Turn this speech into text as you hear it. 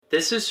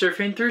This is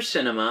Surfing Through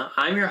Cinema.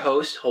 I'm your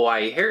host,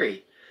 Hawaii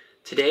Harry.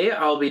 Today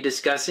I'll be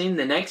discussing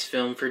the next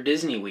film for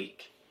Disney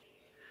Week.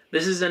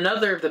 This is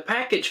another of the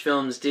package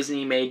films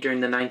Disney made during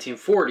the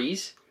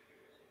 1940s,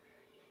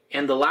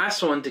 and the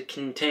last one to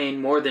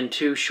contain more than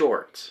 2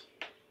 shorts.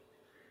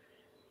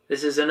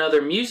 This is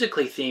another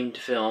musically themed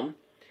film,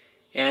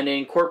 and it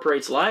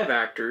incorporates live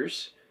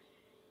actors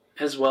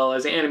as well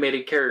as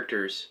animated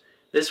characters.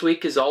 This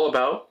week is all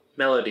about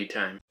Melody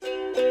Time.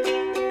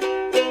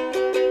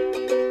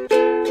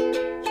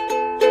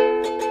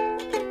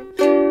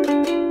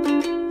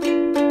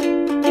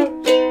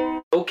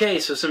 Okay,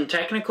 so some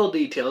technical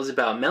details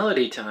about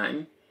Melody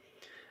Time.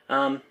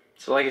 So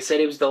like I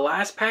said, it was the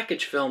last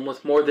package film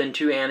with more than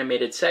 2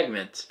 animated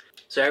segments.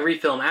 So every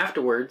film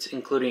afterwards,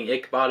 including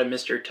Ichabod and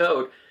Mr.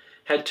 Toad,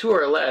 had 2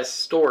 or less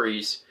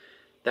stories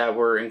that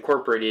were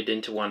incorporated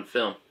into one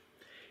film.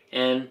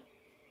 And,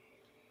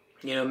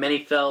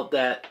 many felt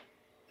that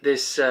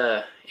this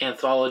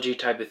anthology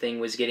type of thing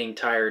was getting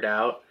tired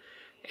out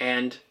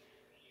and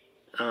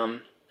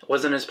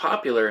wasn't as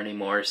popular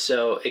anymore.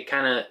 So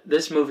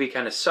this movie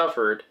kind of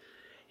suffered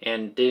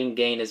and didn't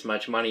gain as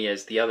much money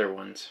as the other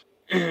ones.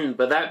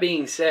 But that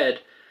being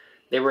said,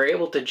 they were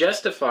able to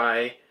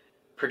justify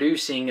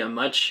producing a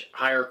much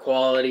higher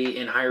quality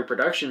and higher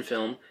production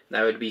film.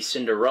 That would be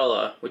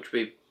Cinderella, which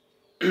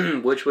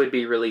would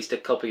be released a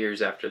couple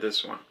years after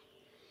this one.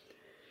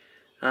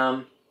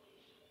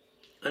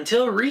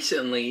 Until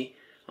recently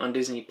on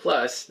Disney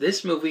Plus,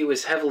 this movie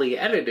was heavily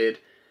edited,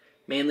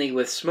 mainly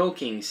with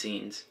smoking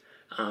scenes.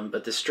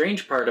 But the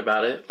strange part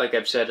about it, like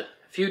I've said a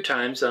few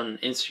times on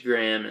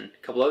Instagram and a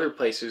couple other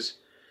places,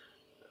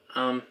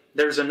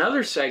 there's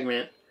another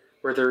segment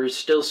where there is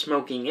still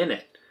smoking in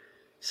it.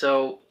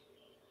 So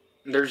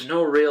there's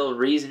no real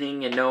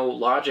reasoning and no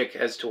logic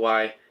as to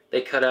why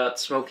they cut out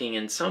smoking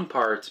in some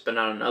parts but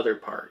not in other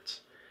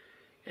parts.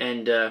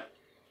 And but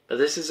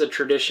this is a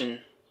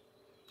tradition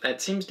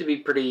that seems to be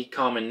pretty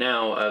common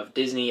now of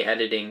Disney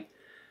editing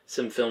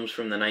some films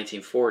from the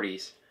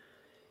 1940s.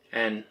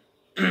 And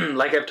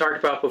like I've talked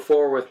about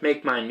before with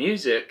Make Mine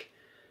Music,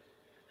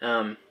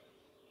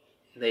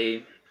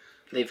 they've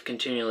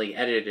continually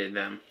edited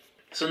them.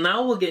 So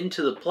now we'll get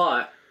into the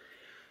plot.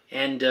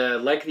 And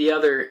like the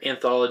other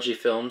anthology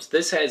films,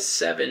 this has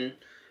 7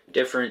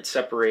 different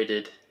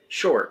separated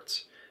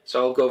shorts. So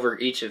I'll go over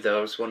each of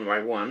those one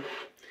by one.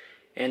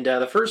 And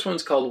the first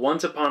one's called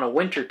Once Upon a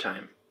Winter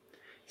Time.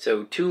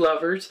 So 2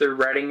 lovers, they're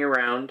riding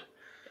around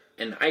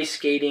and ice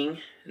skating,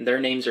 and their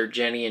names are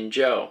Jenny and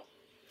Joe.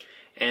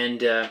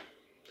 And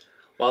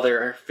while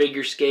they're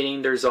figure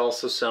skating, there's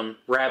also some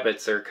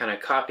rabbits that are kind of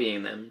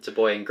copying them. It's a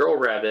boy and girl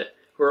rabbit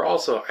who are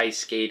also ice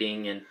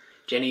skating, and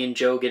Jenny and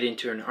Joe get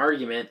into an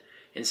argument,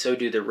 and so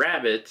do the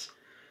rabbits,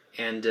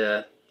 and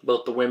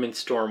both the women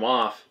storm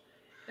off,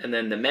 and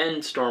then the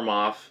men storm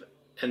off,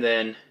 and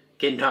then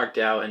get knocked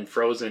out and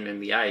frozen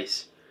in the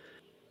ice.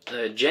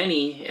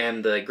 Jenny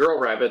and the girl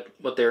rabbit,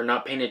 what they're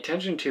not paying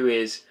attention to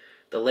is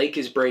the lake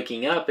is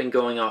breaking up and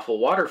going off a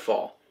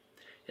waterfall.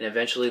 And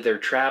eventually they're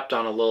trapped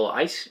on a little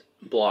ice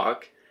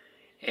block,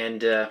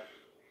 and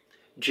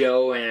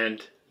Joe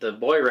and the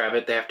boy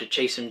rabbit, they have to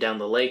chase him down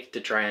the lake to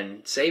try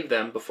and save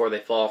them before they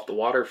fall off the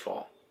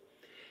waterfall.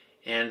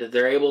 And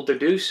they're able to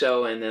do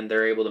so, and then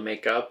they're able to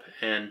make up,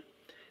 and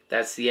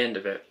that's the end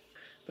of it.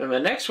 But the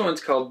next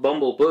one's called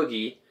Bumble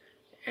Boogie,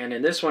 and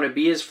in this one a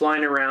bee is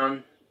flying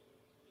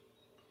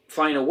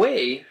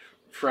away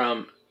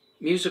from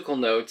musical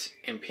notes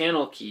and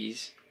piano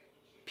keys,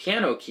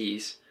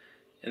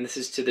 and this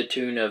is to the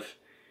tune of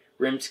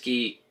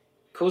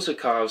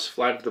Rimsky-Korsakov's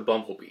Flight of the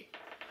Bumblebee.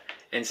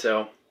 And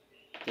so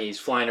he's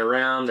flying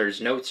around, there's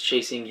notes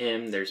chasing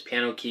him, there's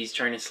piano keys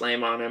trying to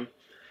slam on him,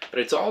 but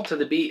it's all to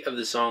the beat of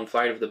the song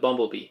Flight of the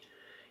Bumblebee.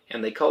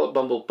 And they call it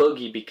Bumble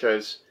Boogie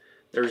because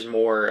there's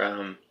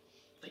more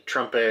like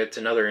trumpets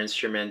and other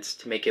instruments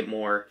to make it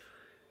more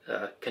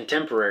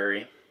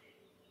contemporary.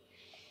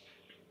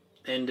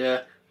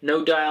 And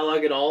no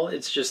dialogue at all,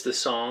 it's just the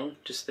song,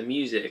 just the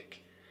music.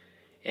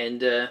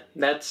 And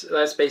that's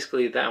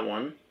basically that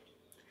one.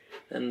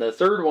 And the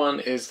third one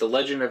is The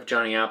Legend of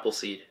Johnny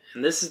Appleseed.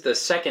 And this is the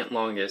second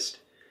longest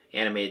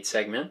animated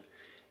segment.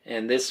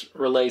 And this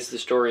relays the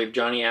story of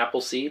Johnny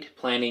Appleseed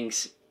planting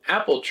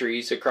apple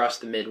trees across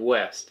the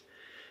Midwest.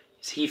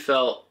 He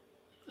felt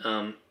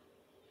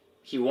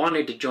he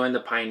wanted to join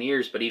the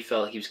pioneers, but he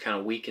felt he was kind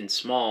of weak and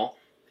small.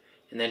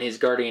 And then his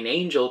guardian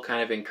angel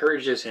kind of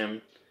encourages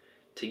him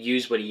to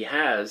use what he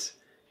has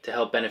to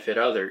help benefit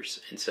others.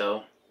 And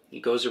so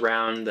he goes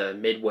around the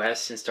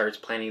Midwest and starts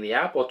planting the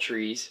apple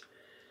trees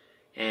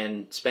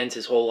and spends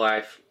his whole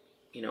life,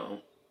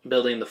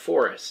 building the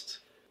forests.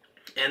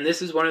 And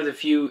this is one of the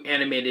few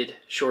animated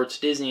shorts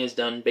Disney has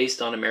done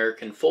based on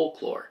American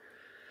folklore.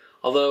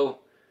 Although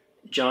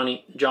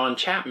John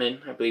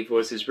Chapman, I believe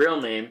was his real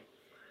name,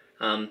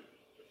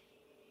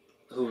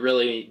 who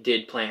really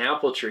did plant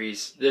apple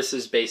trees, this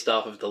is based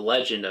off of the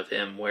legend of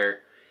him where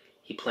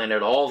he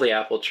planted all the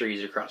apple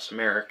trees across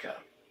America.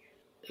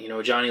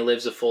 Johnny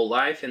lives a full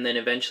life, and then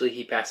eventually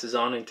he passes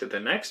on into the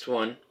next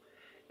one,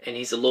 and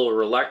he's a little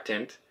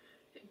reluctant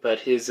but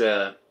his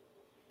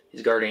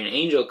guardian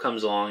angel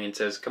comes along and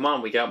says, "Come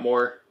on, we got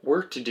more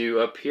work to do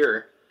up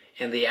here."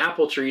 And the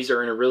apple trees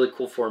are in a really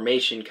cool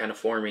formation, kind of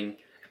forming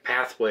a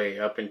pathway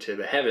up into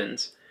the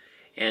heavens.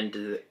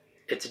 And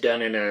it's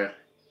done in a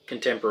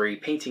contemporary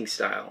painting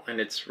style,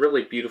 and it's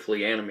really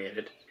beautifully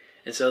animated.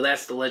 And so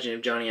that's The Legend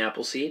of Johnny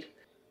Appleseed.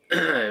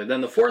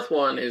 Then the fourth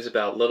one is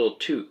about Little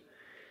Toot.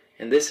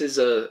 And this is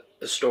a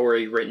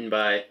story written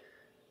by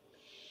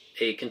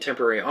a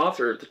contemporary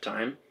author of the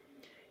time.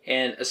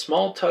 And a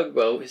small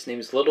tugboat, his name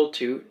is Little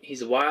Toot.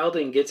 He's wild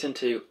and gets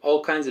into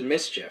all kinds of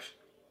mischief.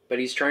 But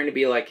he's trying to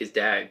be like his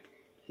dad,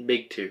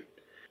 Big Toot.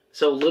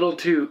 So Little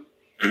Toot,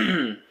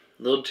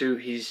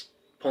 he's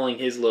pulling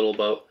his little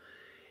boat.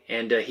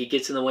 And he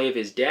gets in the way of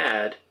his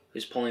dad,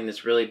 who's pulling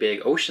this really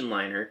big ocean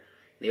liner.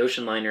 The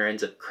ocean liner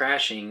ends up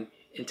crashing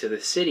into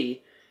the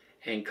city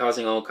and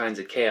causing all kinds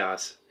of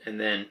chaos. And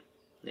then,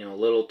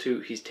 Little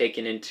Toot, he's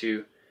taken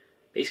into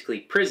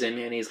basically prison,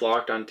 and he's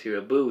locked onto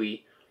a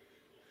buoy.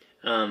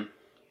 But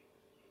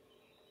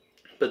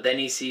then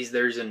he sees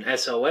there's an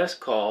SOS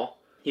call.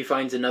 He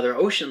finds another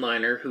ocean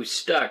liner who's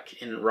stuck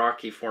in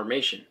rocky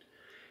formation.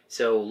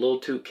 So Little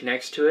Toot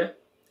connects to it,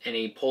 and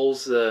he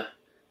pulls the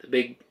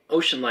big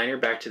ocean liner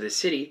back to the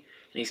city,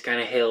 and he's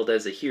kind of hailed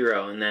as a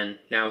hero. And then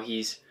now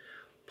he's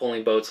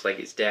pulling boats like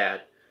his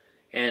dad.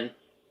 And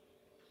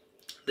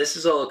this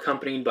is all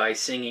accompanied by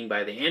singing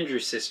by the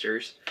Andrews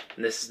Sisters,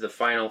 and this is the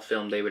final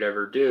film they would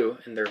ever do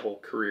in their whole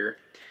career.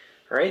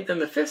 Alright, then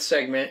the fifth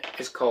segment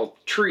is called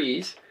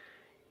Trees,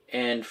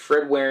 and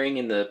Fred Waring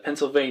and the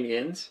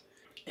Pennsylvanians,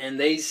 and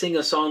they sing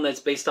a song that's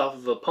based off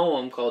of a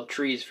poem called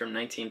Trees from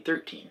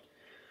 1913.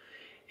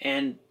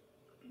 And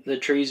the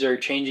trees are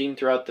changing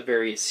throughout the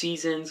various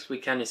seasons. We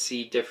kind of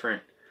see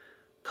different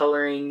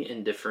coloring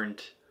and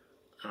different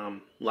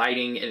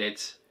lighting, and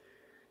it's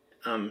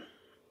and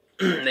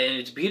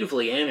it's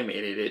beautifully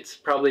animated. It's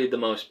probably the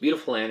most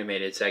beautiful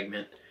animated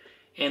segment.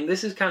 And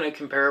this is kind of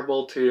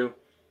comparable to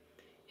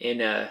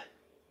in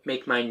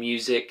Make Mine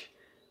Music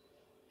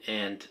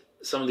and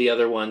some of the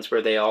other ones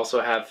where they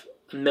also have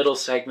a middle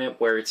segment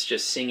where it's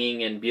just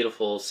singing and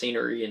beautiful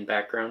scenery and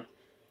background.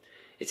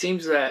 It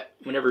seems that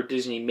whenever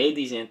Disney made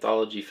these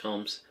anthology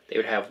films, they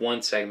would have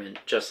one segment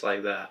just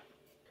like that.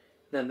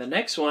 Then the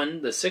next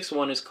one, the sixth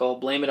one, is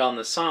called Blame It on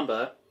the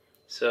Samba.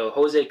 So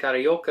Jose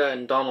Carioca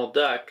and Donald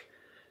Duck,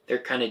 they're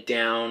kind of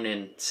down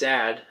and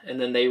sad, and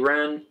then they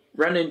run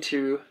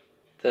into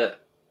the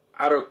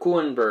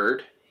Aracuan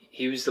bird.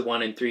 He was the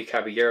one in Three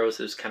Caballeros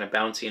that was kind of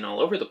bouncing all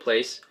over the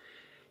place,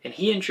 and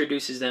he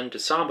introduces them to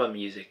samba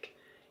music,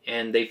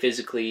 and they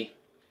physically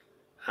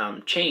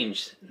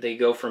change. They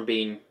go from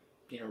being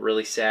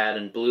really sad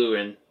and blue,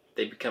 and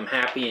they become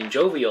happy and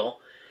jovial,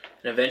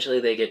 and eventually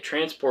they get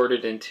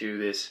transported into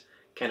this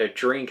kind of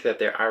drink that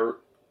the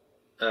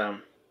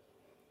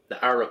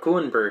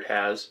Aracuan bird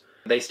has.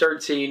 They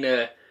start seeing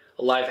a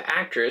live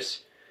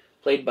actress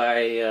played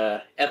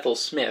by Ethel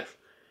Smith.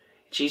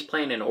 She's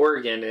playing an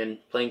organ and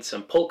playing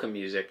some polka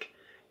music,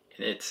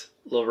 and it's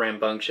a little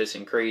rambunctious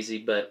and crazy,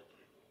 but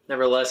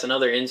nevertheless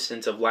another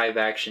instance of live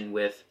action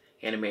with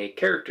animated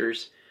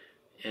characters.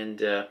 And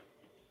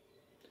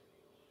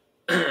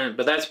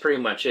but that's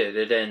pretty much it.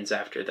 It ends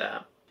after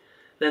that.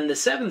 Then the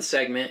seventh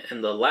segment,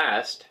 and the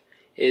last,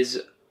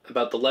 is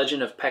about the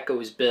legend of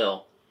Pecco's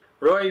Bill.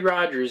 Roy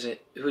Rogers,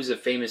 who's a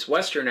famous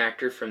Western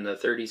actor from the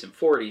 30s and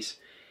 40s,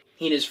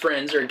 he and his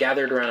friends are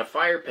gathered around a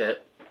fire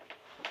pit,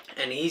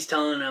 and he's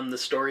telling them the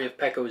story of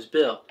Pecco's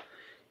Bill.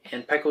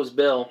 And Pecco's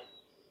Bill,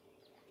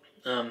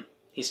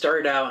 he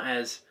started out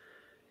as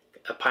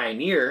a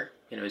pioneer.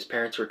 His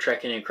parents were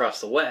trekking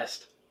across the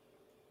West.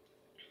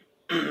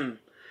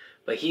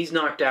 But he's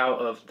knocked out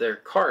of their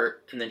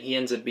cart, and then he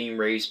ends up being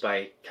raised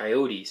by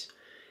coyotes.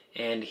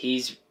 And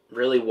he's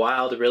really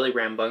wild, really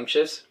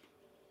rambunctious,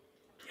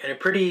 and a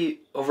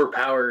pretty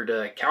overpowered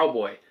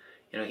cowboy.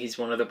 He's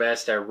one of the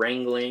best at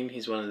wrangling.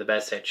 He's one of the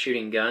best at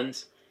shooting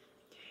guns.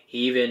 He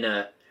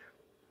even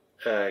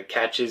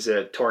catches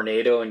a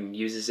tornado and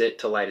uses it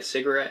to light a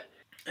cigarette.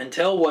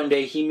 Until one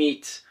day he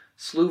meets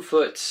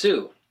Slewfoot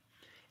Sue,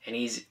 and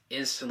he's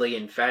instantly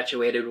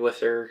infatuated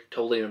with her,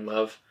 totally in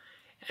love.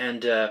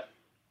 And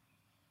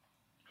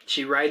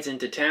she rides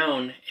into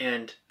town,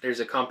 and there's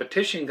a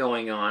competition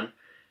going on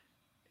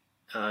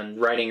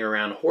riding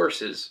around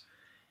horses.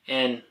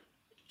 And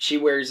she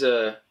wears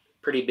a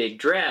pretty big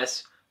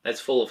dress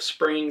that's full of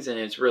springs, and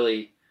it's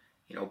really,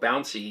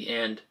 bouncy.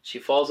 And she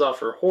falls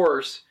off her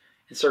horse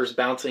and starts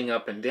bouncing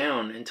up and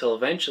down until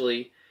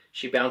eventually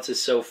she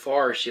bounces so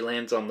far she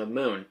lands on the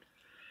moon.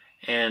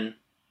 And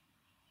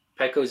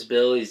Pecco's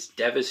Bill is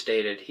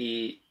devastated.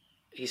 He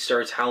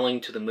starts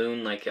howling to the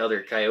moon like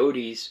other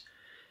coyotes.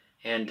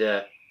 And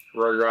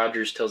Roy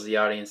Rogers tells the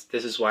audience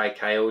this is why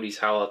coyotes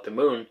howl at the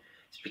moon.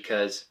 It's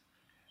because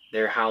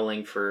they're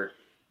howling for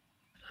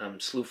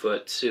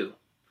Slewfoot Sue.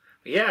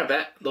 But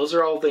yeah, those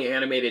are all the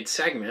animated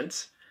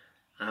segments.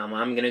 I'm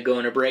going to go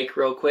on a break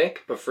real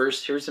quick, but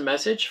first here's a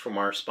message from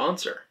our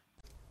sponsor.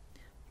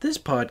 This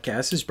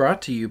podcast is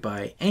brought to you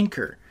by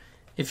Anchor.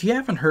 If you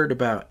haven't heard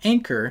about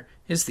Anchor,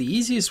 it's the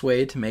easiest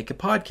way to make a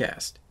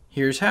podcast.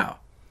 Here's how.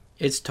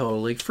 It's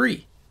totally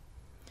free.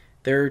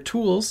 There are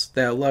tools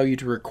that allow you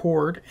to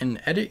record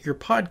and edit your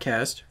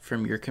podcast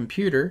from your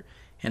computer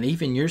and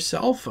even your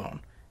cell phone.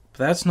 But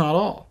that's not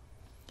all.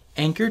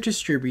 Anchor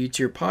distributes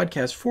your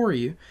podcast for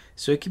you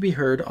so it can be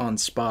heard on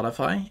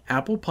Spotify,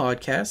 Apple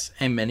Podcasts,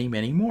 and many,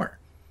 many more.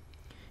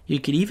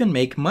 You could even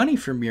make money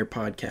from your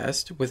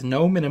podcast with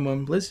no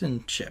minimum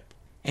listenership.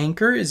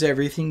 Anchor is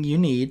everything you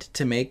need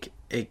to make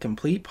a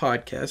complete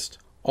podcast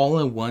all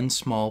in one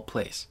small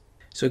place.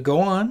 So go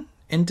on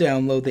and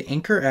download the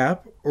Anchor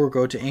app or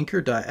go to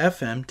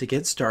anchor.fm to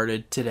get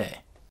started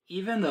today.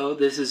 Even though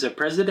this is a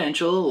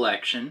presidential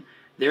election,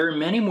 there are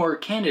many more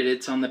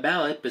candidates on the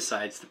ballot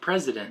besides the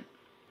president.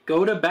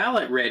 Go to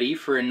Ballot Ready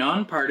for a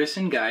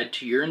nonpartisan guide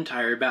to your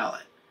entire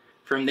ballot.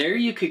 From there,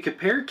 you could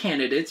compare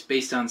candidates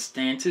based on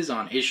stances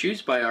on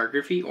issues,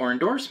 biography, or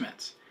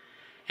endorsements,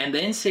 and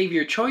then save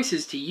your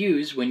choices to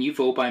use when you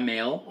vote by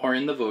mail or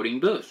in the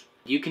voting booth.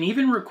 You can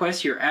even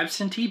request your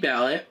absentee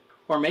ballot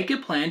or make a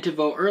plan to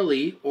vote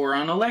early or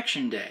on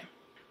election day.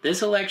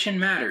 This election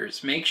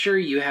matters. Make sure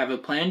you have a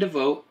plan to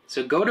vote,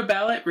 so go to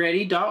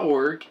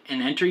ballotready.org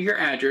and enter your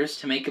address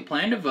to make a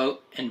plan to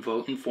vote and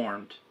vote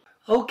informed.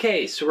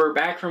 Okay, so we're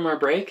back from our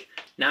break.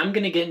 Now I'm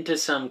going to get into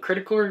some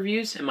critical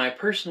reviews and my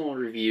personal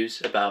reviews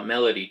about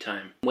Melody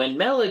Time. When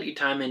Melody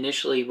Time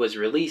initially was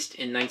released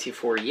in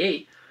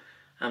 1948,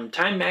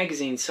 Time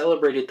magazine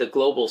celebrated the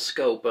global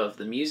scope of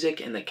the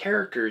music and the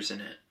characters in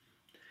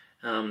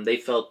it. They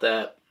felt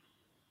that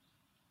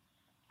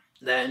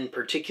in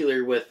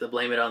particular with the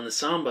Blame It on the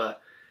Samba,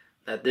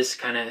 that this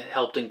kind of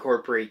helped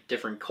incorporate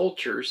different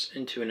cultures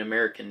into an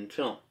American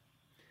film.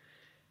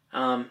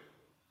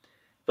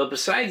 But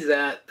besides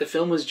that, the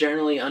film was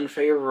generally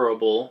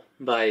unfavorable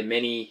by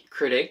many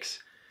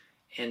critics,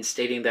 and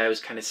stating that it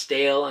was kind of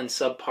stale and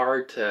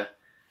subpar to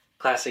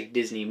classic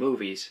Disney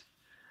movies.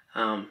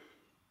 But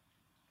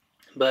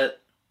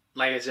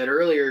like I said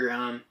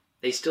earlier,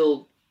 they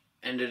still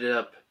ended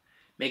up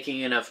making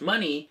enough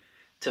money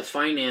to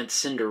finance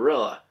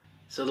Cinderella.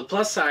 So the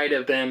plus side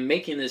of them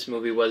making this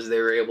movie was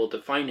they were able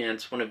to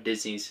finance one of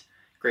Disney's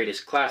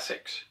greatest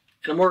classics.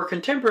 In a more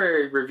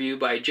contemporary review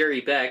by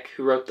Jerry Beck,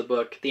 who wrote the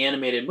book The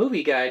Animated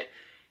Movie Guide,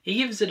 he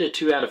gives it a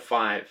 2 out of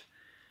 5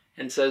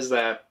 and says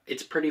that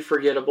it's pretty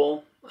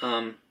forgettable.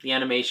 The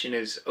animation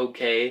is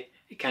okay.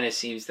 It kind of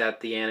seems that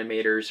the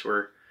animators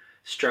were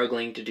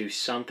struggling to do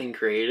something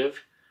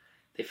creative.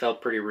 They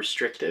felt pretty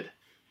restricted.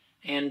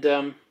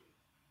 And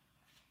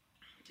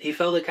he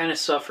felt it kind of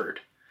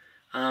suffered.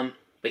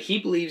 But he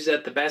believes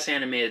that the best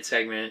animated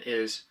segment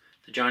is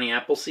the Johnny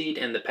Appleseed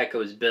and the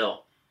Pecco's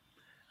Bill,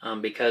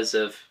 because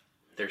of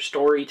their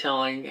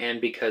storytelling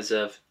and because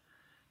of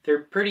their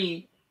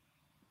pretty,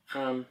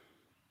 and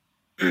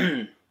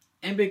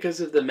because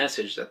of the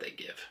message that they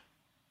give.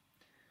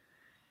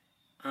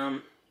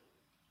 And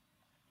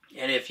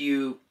if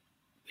you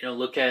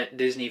look at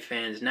Disney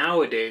fans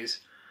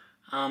nowadays,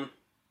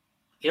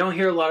 you don't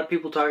hear a lot of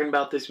people talking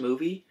about this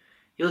movie.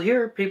 You'll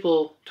hear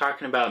people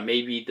talking about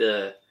maybe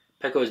the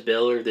Pecco's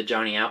Bill or the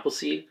Johnny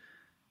Appleseed,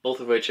 both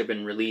of which have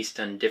been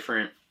released on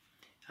different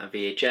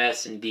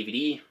VHS and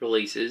DVD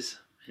releases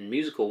and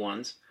musical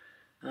ones.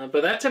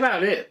 But that's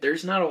about it.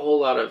 There's not a whole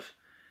lot of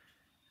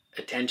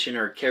attention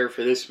or care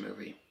for this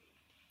movie.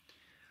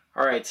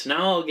 Alright, so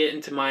now I'll get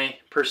into my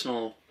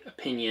personal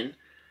opinion.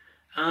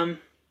 I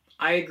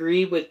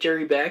agree with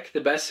Jerry Beck. The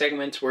best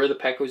segments were the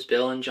Pecco's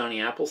Bill and Johnny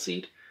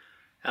Appleseed.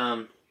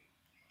 I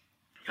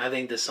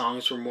think the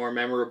songs were more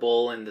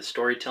memorable and the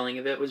storytelling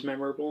of it was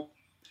memorable.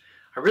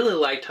 I really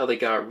liked how they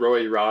got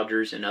Roy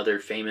Rogers and other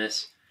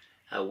famous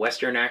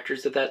Western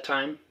actors at that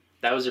time.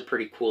 That was a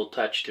pretty cool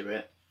touch to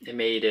it. It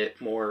made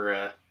it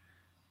more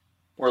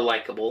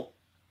likable.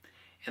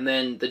 And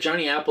then the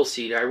Johnny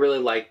Appleseed, I really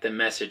liked the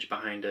message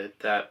behind it,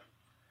 that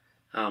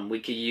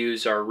we could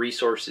use our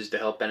resources to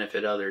help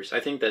benefit others. I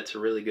think that's a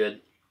really good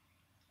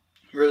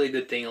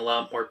thing. A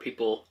lot more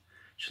people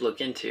should look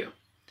into.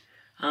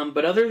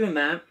 But other than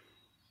that,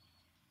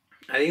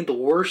 I think the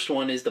worst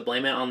one is the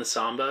Blame It on the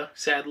Samba,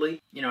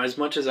 sadly. As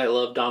much as I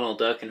love Donald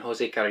Duck and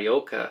Jose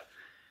Carioca,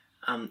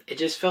 it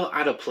just felt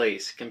out of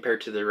place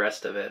compared to the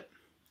rest of it.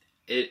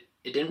 It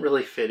didn't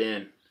really fit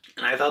in.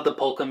 And I thought the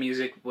polka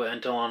music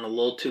went on a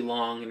little too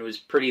long and it was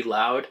pretty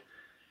loud.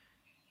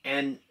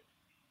 And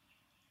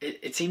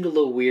it seemed a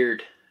little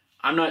weird.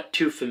 I'm not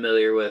too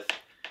familiar with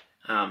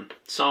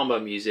samba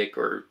music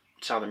or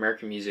South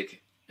American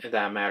music, for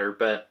that matter,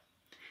 but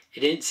it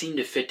didn't seem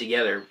to fit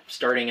together,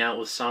 starting out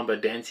with samba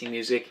dancing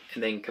music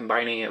and then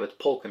combining it with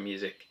polka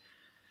music.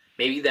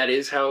 Maybe that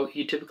is how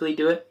you typically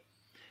do it,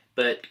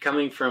 but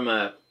coming from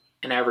an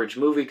average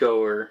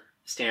moviegoer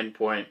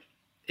standpoint,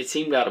 it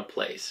seemed out of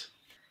place.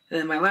 And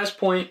then my last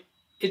point,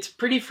 it's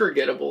pretty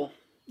forgettable.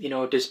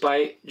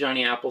 Despite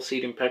Johnny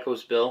Appleseed and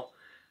Pecco's Bill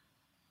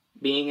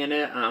being in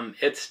it,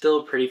 it's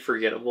still pretty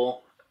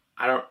forgettable.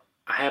 I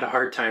had a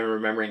hard time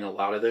remembering a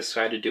lot of this, so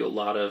I had to do a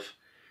lot of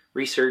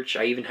research.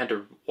 I even had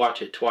to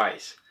watch it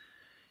twice.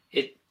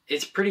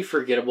 It's pretty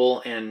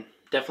forgettable and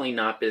definitely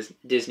not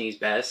Disney's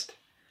best.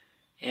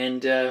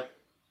 And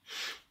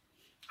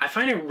I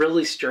find it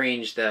really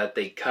strange that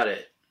they cut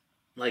it.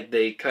 Like,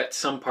 they cut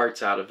some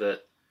parts out of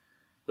it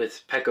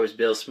with Pecos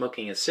Bill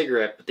smoking a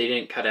cigarette, but they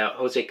didn't cut out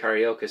Jose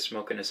Carioca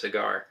smoking a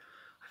cigar.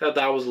 I thought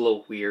that was a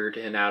little weird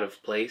and out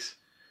of place.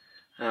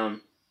 And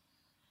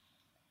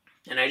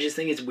I just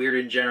think it's weird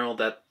in general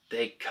that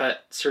they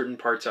cut certain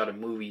parts out of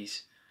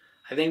movies.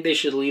 I think they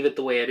should leave it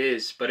the way it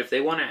is, but if they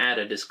want to add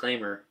a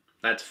disclaimer,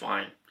 that's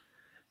fine.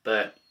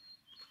 But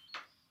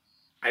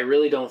I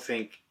really don't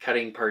think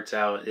cutting parts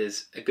out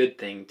is a good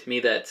thing. To me,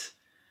 that's,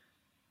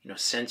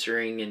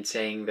 censoring and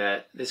saying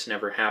that this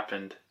never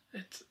happened.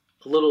 It's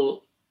a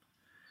little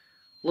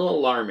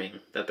alarming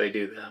that they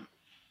do that.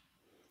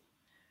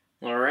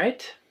 All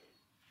right.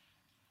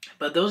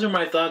 But those are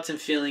my thoughts and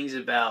feelings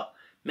about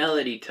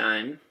Melody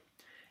Time.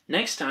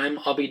 Next time,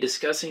 I'll be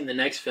discussing the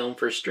next film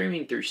for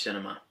Streaming Through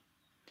Cinema.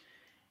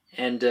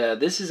 And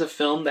this is a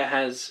film that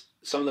has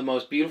some of the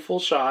most beautiful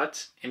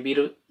shots and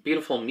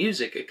beautiful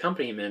music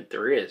accompaniment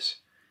there is.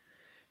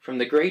 From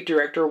the great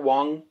director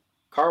Wong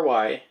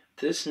Kar-wai,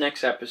 this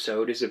next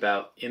episode is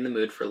about In the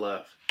Mood for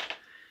Love.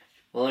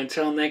 Well,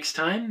 until next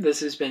time,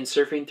 this has been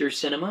Surfing Through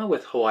Cinema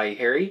with Hawaii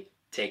Harry.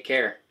 Take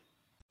care.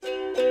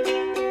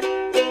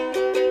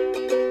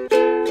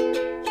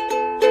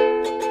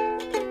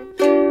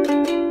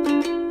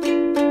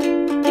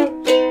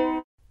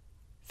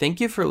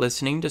 Thank you for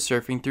listening to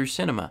Surfing Through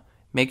Cinema.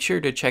 Make sure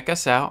to check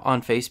us out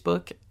on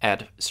Facebook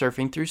at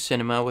Surfing Through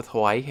Cinema with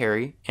Hawaii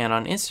Harry and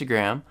on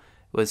Instagram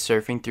with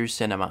Surfing Through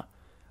Cinema.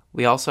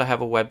 We also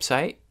have a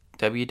website,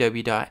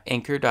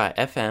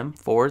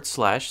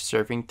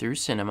 www.anchor.fm/Surfing Through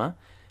Cinema,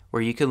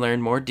 where you can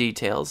learn more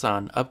details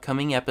on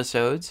upcoming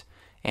episodes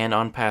and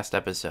on past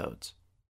episodes.